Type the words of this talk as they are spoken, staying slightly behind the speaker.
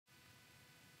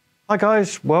Hi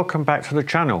guys, welcome back to the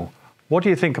channel. What do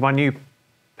you think of my new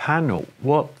panel?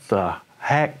 What the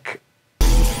heck?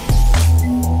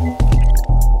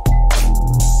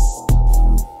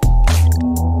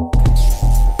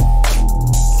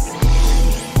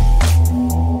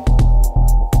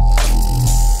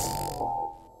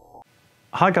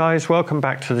 Hi guys, welcome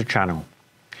back to the channel.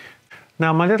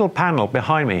 Now my little panel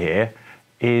behind me here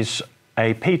is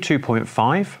a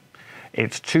P2.5.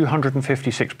 It's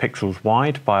 256 pixels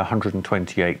wide by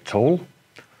 128 tall,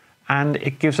 and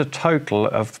it gives a total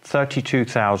of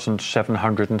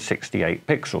 32,768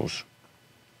 pixels.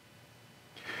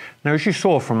 Now, as you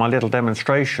saw from my little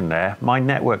demonstration there, my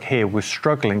network here was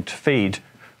struggling to feed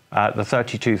the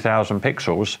 32,000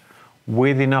 pixels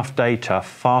with enough data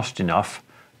fast enough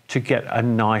to get a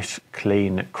nice,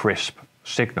 clean, crisp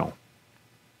signal.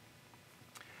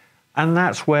 And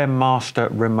that's where Master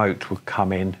Remote would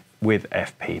come in with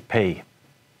FPP.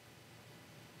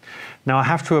 Now I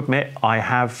have to admit I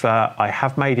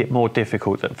have made it more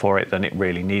difficult for it than it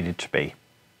really needed to be.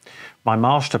 My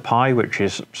Master Pi, which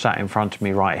is sat in front of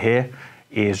me right here,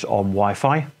 is on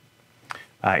Wi-Fi.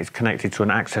 It's connected to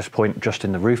an access point just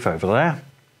in the roof over there.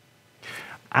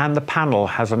 And the panel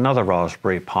has another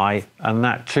Raspberry Pi, and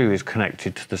that too is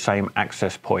connected to the same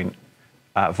access point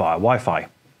via Wi-Fi.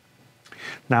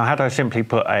 Now, had I simply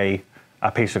put a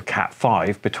piece of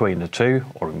Cat5 between the two,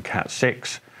 or in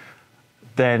Cat6,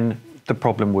 then the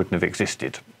problem wouldn't have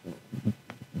existed.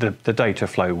 The data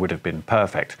flow would have been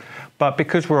perfect. But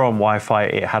because we're on Wi-Fi,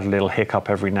 it had a little hiccup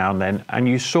every now and then, and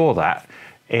you saw that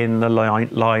in the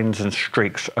lines and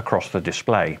streaks across the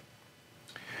display.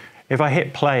 If I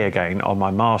hit play again on my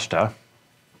Master,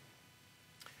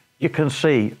 you can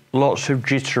see lots of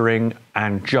jittering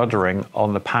and juddering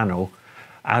on the panel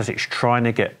as it's trying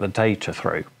to get the data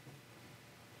through.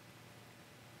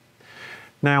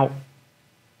 Now,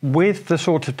 with the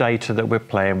sort of data that we're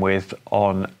playing with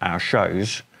on our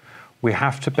shows, we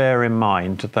have to bear in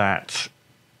mind that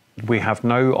we have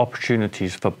no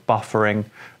opportunities for buffering,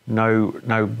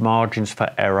 no margins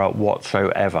for error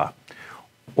whatsoever.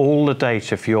 All the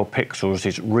data for your pixels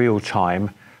is real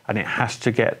time, and it has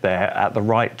to get there at the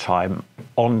right time,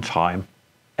 on time,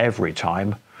 every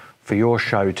time, for your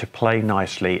show to play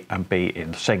nicely and be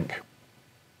in sync.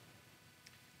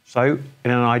 So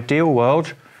in an ideal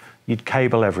world, you'd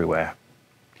cable everywhere.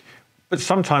 But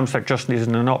sometimes that just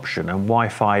isn't an option, and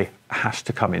Wi-Fi has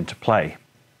to come into play.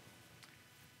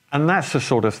 And that's the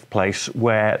sort of place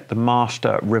where the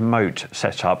Master Remote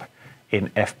setup in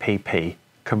FPP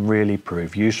can really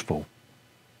prove useful.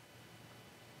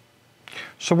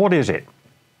 So what is it?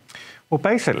 Well,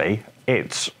 basically,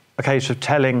 it's a case of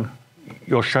telling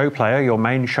your show player, your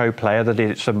main show player, that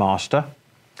it's a master.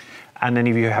 And then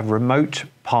if you have remote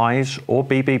Pis or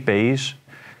BBBs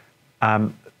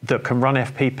that can run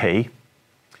FPP,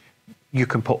 you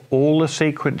can put all the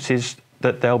sequences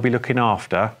that they'll be looking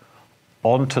after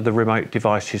onto the remote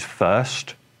devices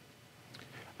first.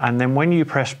 And then when you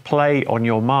press play on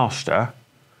your master,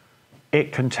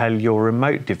 it can tell your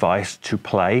remote device to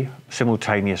play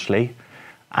simultaneously,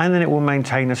 and then it will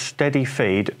maintain a steady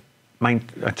feed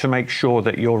to make sure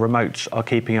that your remotes are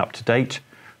keeping up to date,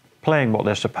 playing what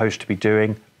they're supposed to be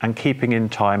doing, and keeping in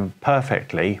time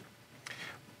perfectly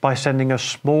by sending a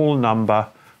small number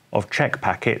of check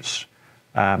packets,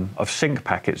 of sync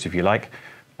packets if you like,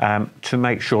 to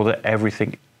make sure that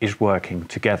everything is working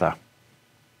together.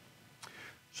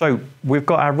 So we've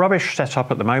got our rubbish set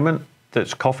up at the moment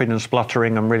that's coughing and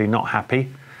spluttering and really not happy.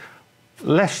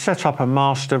 Let's set up a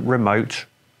Master Remote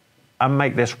and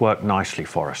make this work nicely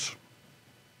for us.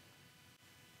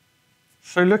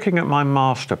 So looking at my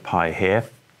Master Pi here,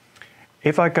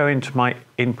 if I go into my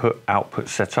input-output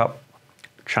setup,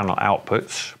 channel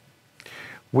outputs,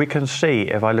 we can see,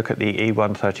 if I look at the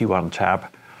E131 tab,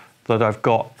 that I've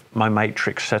got my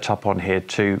matrix set up on here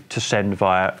to send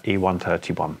via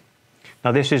E131.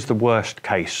 Now this is the worst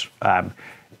case.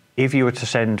 If you were to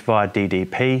send via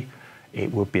DDP,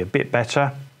 it would be a bit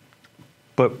better.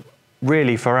 But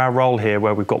really, for our role here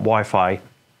where we've got Wi-Fi,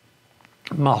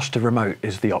 Master Remote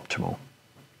is the optimal.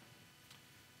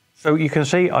 So you can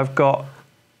see I've got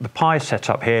the Pi set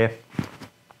up here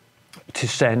to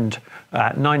send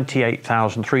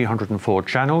 98,304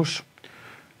 channels.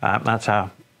 That's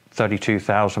our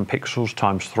 32,000 pixels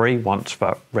times 3 once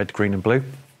for red, green and blue.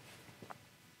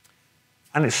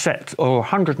 And it's set, or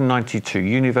 192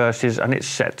 universes, and it's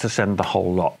set to send the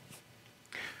whole lot.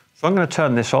 So I'm going to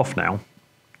turn this off now,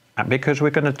 and because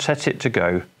we're going to set it to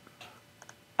go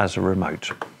as a remote.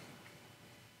 There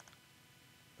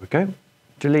we go.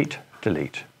 Delete,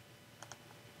 delete.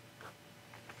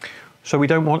 So we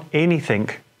don't want anything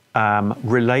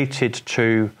related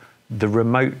to the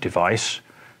remote device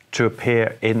to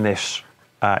appear in this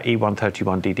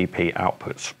E131 DDP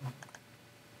outputs.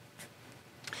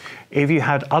 If you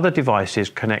had other devices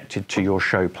connected to your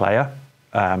show player,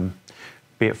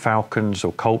 be it Falcons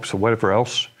or Culps or whatever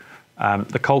else,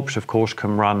 the Culps of course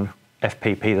can run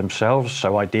FPP themselves,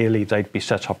 so ideally they'd be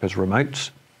set up as remotes.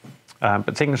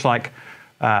 But things like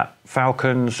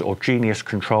Falcons or Genius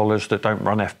controllers that don't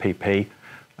run FPP,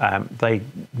 they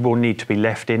will need to be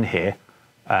left in here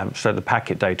so the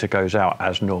packet data goes out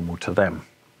as normal to them.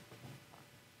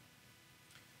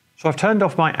 So I've turned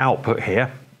off my output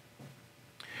here,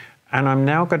 and I'm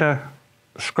now going to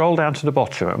scroll down to the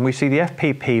bottom, and we see the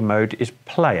FPP mode is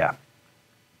player.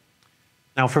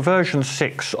 Now for version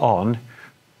 6 on,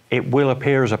 it will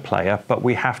appear as a player, but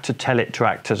we have to tell it to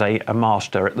act as a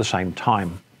master at the same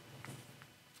time.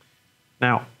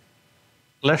 Now,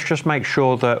 let's just make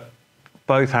sure that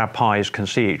both our Pis can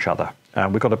see each other.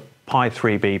 We've got a Pi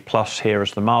 3B plus here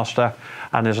as the master,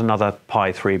 and there's another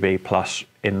Pi 3B plus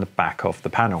in the back of the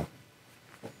panel.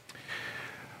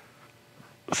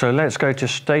 So let's go to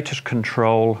status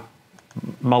control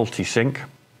multi-sync.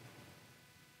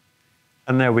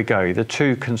 And there we go, the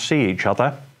two can see each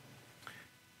other.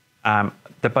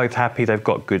 They're both happy, they've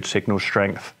got good signal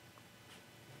strength.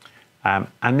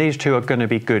 And these two are going to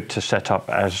be good to set up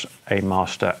as a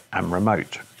master and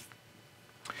remote.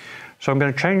 So I'm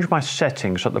going to change my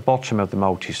settings at the bottom of the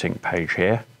multi-sync page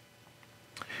here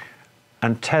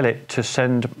and tell it to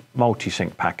send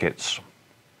multi-sync packets.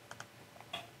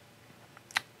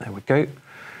 There we go.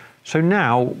 So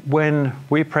now when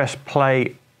we press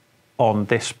play on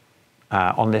this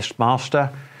master,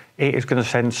 it is going to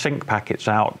send sync packets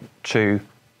out to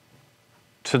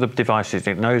the devices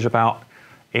it knows about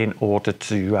in order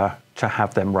to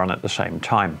have them run at the same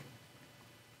time.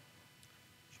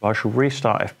 So I shall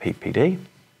restart FPPD.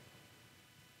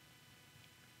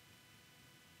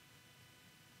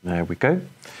 There we go.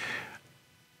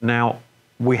 Now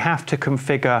we have to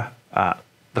configure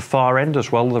the far end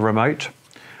as well, the remote.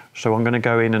 So I'm going to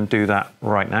go in and do that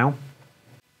right now.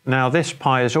 Now this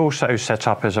Pi is also set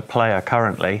up as a player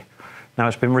currently. Now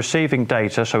it's been receiving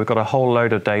data, so we've got a whole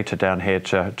load of data down here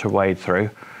to wade through.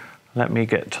 Let me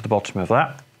get to the bottom of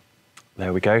that.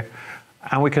 There we go.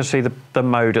 And we can see the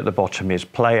mode at the bottom is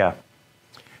player.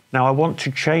 Now I want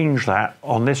to change that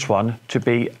on this one to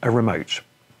be a remote.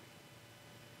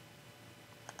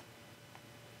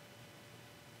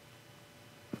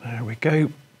 There we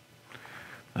go.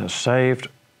 That's saved.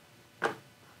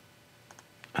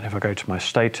 And if I go to my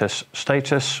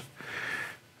status,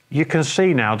 you can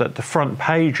see now that the front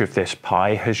page of this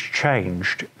Pi has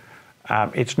changed.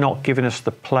 It's not giving us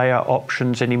the player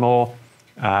options anymore.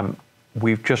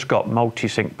 We've just got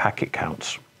multi-sync packet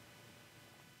counts.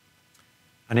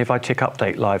 And if I tick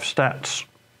update live stats,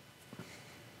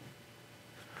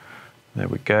 there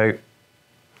we go.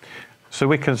 So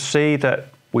we can see that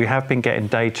we have been getting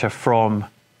data from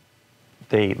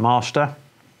the master.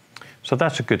 So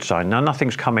that's a good sign. Now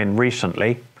nothing's come in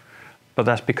recently, but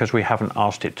that's because we haven't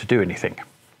asked it to do anything.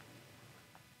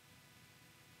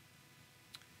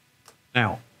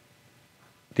 Now,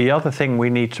 the other thing we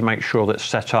need to make sure that's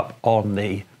set up on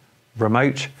the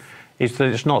remote is that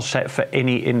it's not set for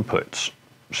any inputs.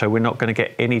 So we're not going to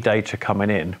get any data coming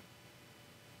in.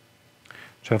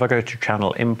 So if I go to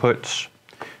channel inputs,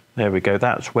 there we go.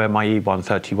 That's where my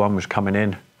E131 was coming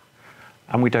in.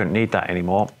 And we don't need that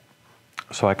anymore.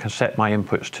 So I can set my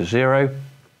inputs to 0,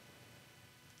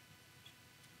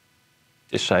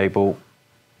 disable,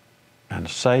 and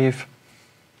save.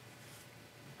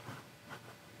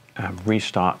 And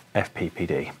restart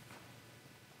FPPD.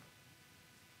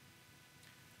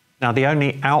 Now the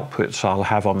only outputs I'll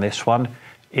have on this one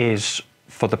is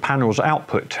for the panel's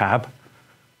output tab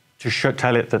to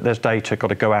tell it that there's data got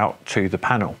to go out to the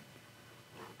panel.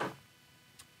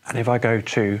 And if I go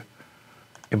to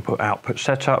input output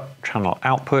setup, channel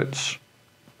outputs,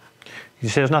 you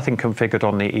see there's nothing configured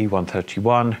on the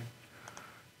E131,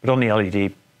 but on the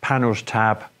LED panels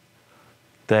tab,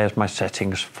 there's my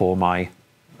settings for my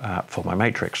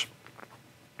matrix,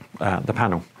 the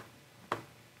panel.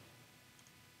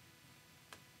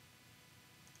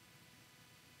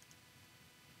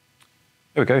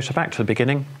 There we go, so back to the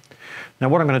beginning. Now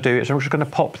what I'm going to do is I'm just going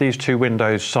to pop these two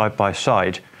windows side by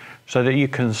side so that you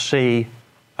can see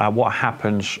what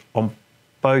happens on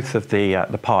both of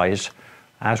the Pis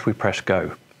as we press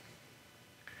go.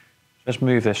 Let's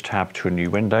move this tab to a new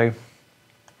window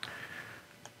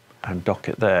and dock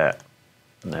it there.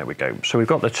 And there we go. So we've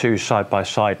got the two side by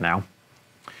side now.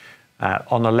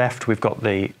 On the left we've got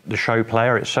the show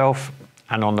player itself,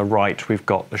 and on the right we've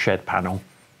got the shed panel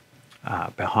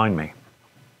behind me.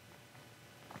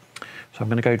 So I'm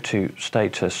going to go to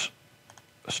status.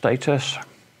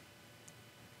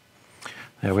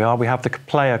 There we are. We have the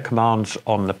player commands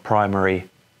on the primary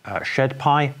shed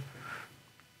pie.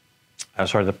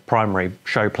 The primary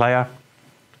show player,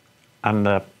 and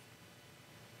the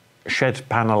shed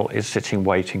panel is sitting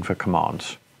waiting for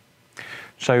commands.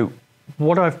 So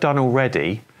what I've done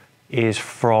already is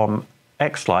from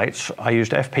X-Lights, I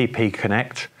used FPP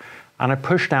Connect, and I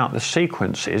pushed out the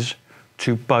sequences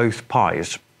to both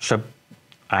pies. So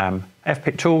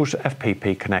FP Tools,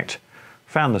 FPP Connect,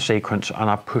 found the sequence, and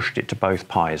I pushed it to both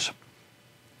pies.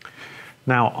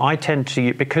 Now, I tend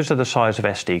to, because of the size of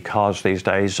SD cards these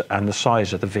days and the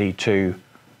size of the V2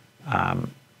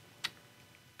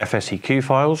 FSEQ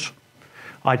files,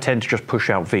 I tend to just push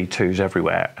out V2s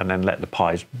everywhere and then let the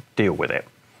pies deal with it.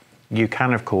 You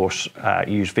can, of course,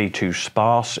 use V2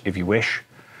 sparse if you wish,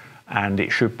 and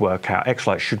it should work out,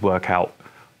 X-Lights should work out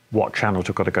what channels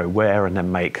have got to go where and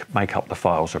then make up the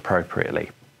files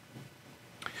appropriately.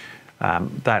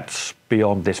 That's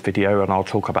beyond this video, and I'll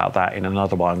talk about that in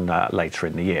another one later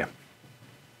in the year.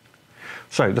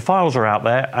 So the files are out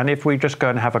there, and if we just go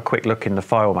and have a quick look in the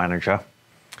file manager,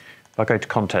 if I go to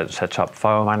Content Setup,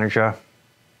 File Manager,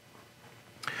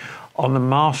 on the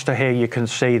master here you can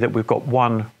see that we've got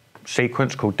one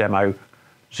sequence called Demo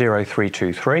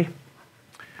 0323,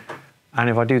 and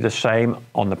if I do the same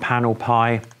on the panel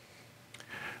pie,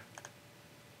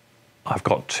 I've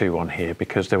got two on here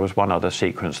because there was one other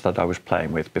sequence that I was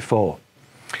playing with before.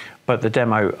 But the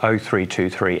Demo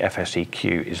 0323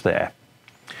 FSEQ is there.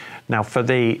 Now, for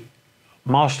the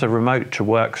master remote to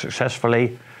work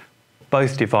successfully,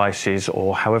 both devices,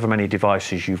 or however many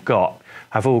devices you've got,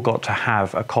 have all got to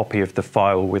have a copy of the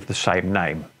file with the same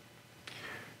name.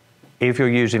 If you're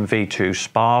using V2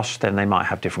 sparse, then they might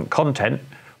have different content,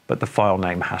 but the file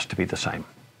name has to be the same.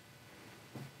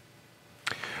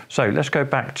 So let's go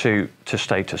back to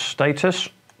status.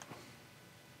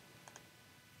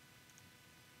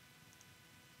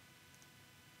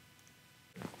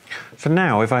 So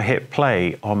now if I hit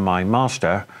play on my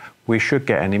master, we should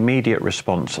get an immediate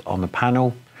response on the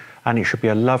panel, and it should be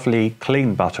a lovely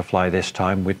clean butterfly this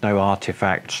time with no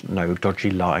artifacts, no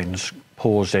dodgy lines,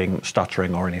 pausing,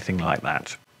 stuttering or anything like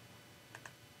that.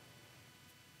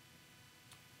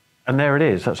 And there it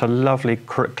is. That's a lovely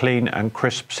clean and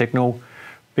crisp signal,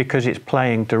 because it's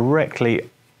playing directly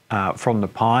from the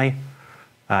pie.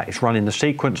 It's running the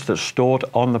sequence that's stored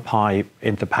on the pie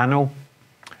in the panel,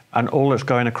 and all that's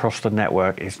going across the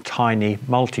network is tiny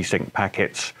multi-sync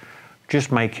packets,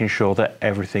 just making sure that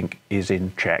everything is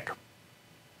in check.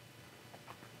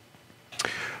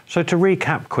 So to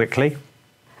recap quickly,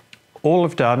 all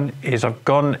I've done is I've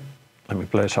gone, let me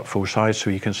blow this up full size so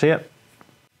you can see it.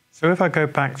 So if I go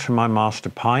back to my master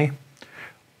pie,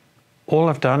 all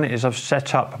I've done is I've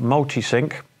set up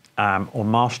multi-sync or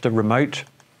master remote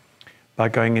by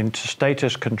going into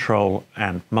status control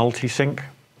and multi-sync.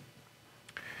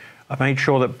 I made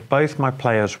sure that both my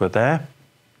players were there.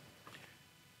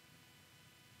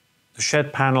 The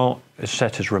shed panel is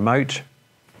set as remote,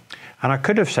 and I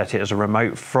could have set it as a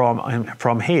remote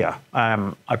from here.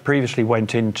 I previously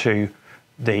went into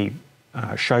the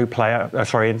show player,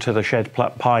 into the shed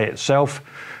pie itself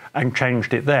and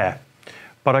changed it there.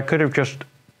 But I could have just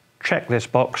checked this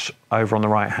box over on the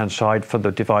right hand side for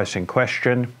the device in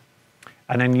question,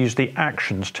 and then use the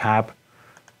Actions tab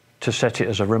to set it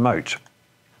as a remote.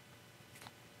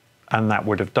 And that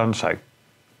would have done so.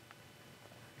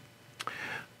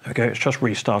 There we go, it's just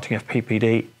restarting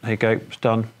FPPD. There you go, it's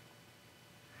done.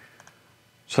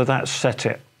 So that's set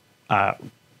it via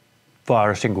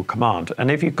a single command.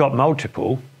 And if you've got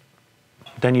multiple,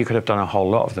 then you could have done a whole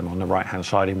lot of them on the right hand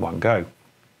side in one go.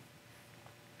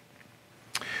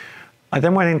 I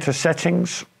then went into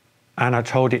settings and I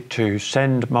told it to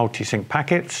send multi-sync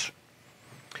packets,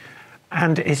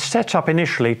 and it's set up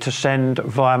initially to send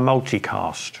via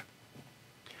multicast.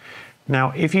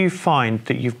 Now, if you find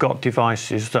that you've got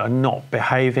devices that are not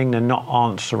behaving, they're not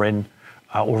answering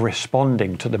or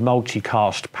responding to the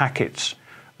multicast packets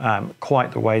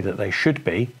quite the way that they should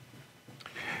be,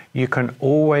 you can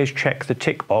always check the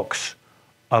tick box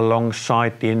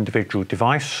alongside the individual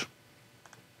device,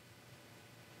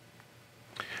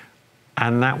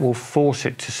 and that will force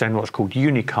it to send what's called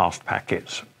unicast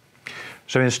packets.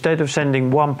 So instead of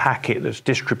sending one packet that's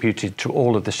distributed to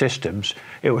all of the systems,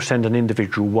 it will send an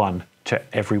individual one to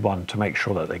everyone to make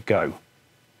sure that they go.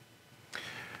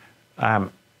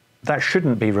 That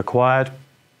shouldn't be required,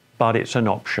 but it's an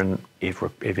option if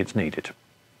it's needed.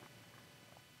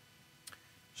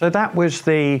 So that was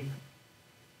the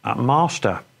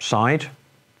master side.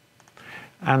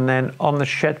 And then on the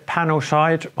shed panel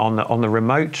side, on the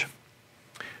remote,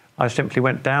 I simply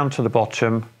went down to the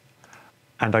bottom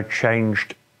and I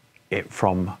changed it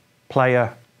from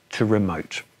player to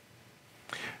remote.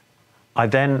 I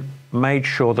then made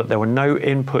sure that there were no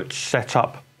inputs set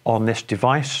up on this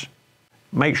device.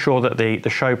 Make sure that the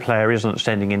show player isn't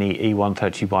sending any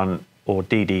E131 or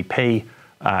DDP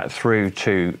through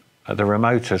to the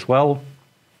remote as well.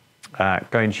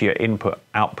 Go into your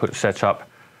input-output setup,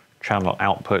 channel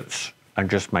outputs, and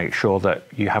just make sure that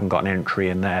you haven't got an entry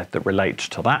in there that relates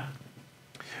to that.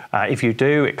 If you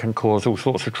do, it can cause all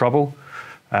sorts of trouble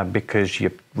because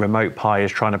your remote Pi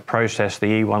is trying to process the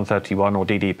E131 or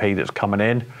DDP that's coming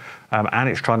in, and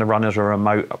it's trying to run as a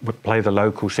remote, play the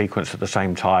local sequence at the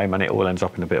same time, and it all ends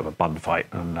up in a bit of a bun fight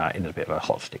and in a bit of a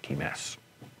hot, sticky mess.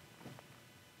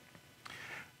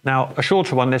 Now, a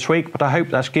shorter one this week, but I hope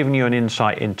that's given you an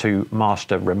insight into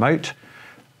Master Remote,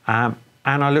 and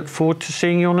I look forward to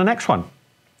seeing you on the next one.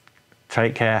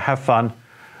 Take care, have fun,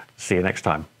 see you next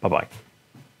time. Bye-bye.